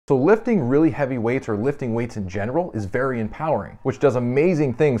So lifting really heavy weights or lifting weights in general is very empowering, which does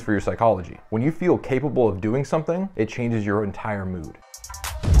amazing things for your psychology. When you feel capable of doing something, it changes your entire mood.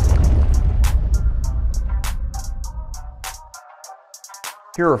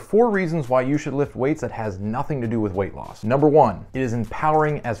 Here are 4 reasons why you should lift weights that has nothing to do with weight loss. Number 1, it is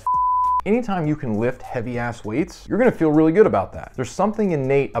empowering as f***. Anytime you can lift heavy ass weights, you're gonna feel really good about that. There's something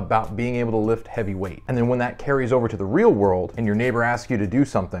innate about being able to lift heavy weight. And then when that carries over to the real world and your neighbor asks you to do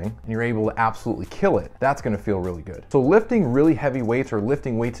something and you're able to absolutely kill it, that's gonna feel really good. So lifting really heavy weights or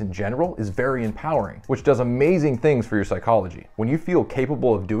lifting weights in general is very empowering, which does amazing things for your psychology. When you feel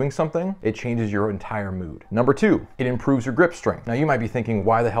capable of doing something, it changes your entire mood. Number 2, it improves your grip strength. Now you might be thinking,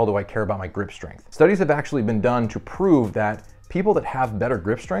 why the hell do I care about my grip strength? Studies have actually been done to prove that people that have better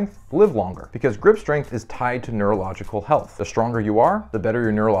grip strength live longer because grip strength is tied to neurological health. The stronger you are, the better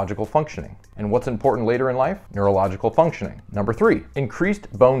your neurological functioning. And what's important later in life? Neurological functioning. Number 3, increased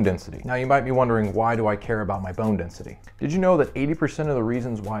bone density. Now you might be wondering, why do I care about my bone density? Did you know that 80% of the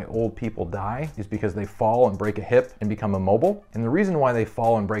reasons why old people die is because they fall and break a hip and become immobile? And the reason why they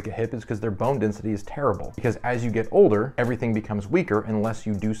fall and break a hip is because their bone density is terrible. Because as you get older, everything becomes weaker unless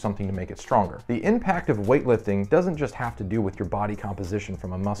you do something to make it stronger. The impact of weightlifting doesn't just have to do with your body composition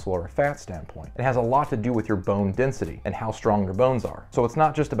from a muscle or a fat standpoint. It has a lot to do with your bone density and how strong your bones are. So it's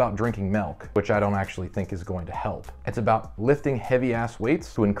not just about drinking milk, which I don't actually think is going to help. It's about lifting heavy ass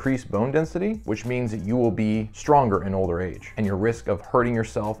weights to increase bone density, which means that you will be stronger in older age and your risk of hurting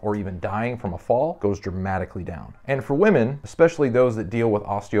yourself or even dying from a fall goes dramatically down. And for women, especially those that deal with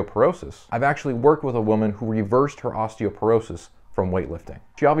osteoporosis, I've actually worked with a woman who reversed her osteoporosis from weightlifting.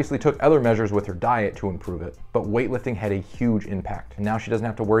 She obviously took other measures with her diet to improve it, but weightlifting had a huge impact. And now she doesn't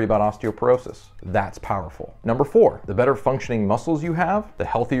have to worry about osteoporosis. That's powerful. Number 4, the better functioning muscles you have, the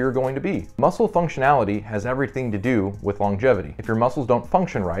healthier you're going to be. Muscle functionality has everything to do with longevity. If your muscles don't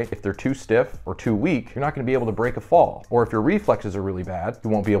function right, if they're too stiff or too weak, you're not going to be able to break a fall. Or if your reflexes are really bad, you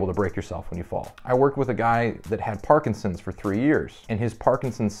won't be able to break yourself when you fall. I worked with a guy that had Parkinson's for 3 years, and his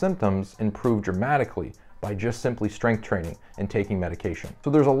Parkinson's symptoms improved dramatically by just simply strength training and taking medication.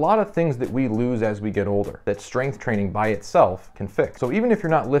 So there's a lot of things that we lose as we get older that strength training by itself can fix. So even if you're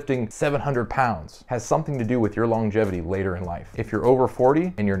not lifting 700 pounds, has something to do with your longevity later in life. If you're over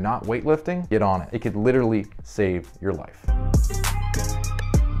 40 and you're not weightlifting, get on it. It could literally save your life.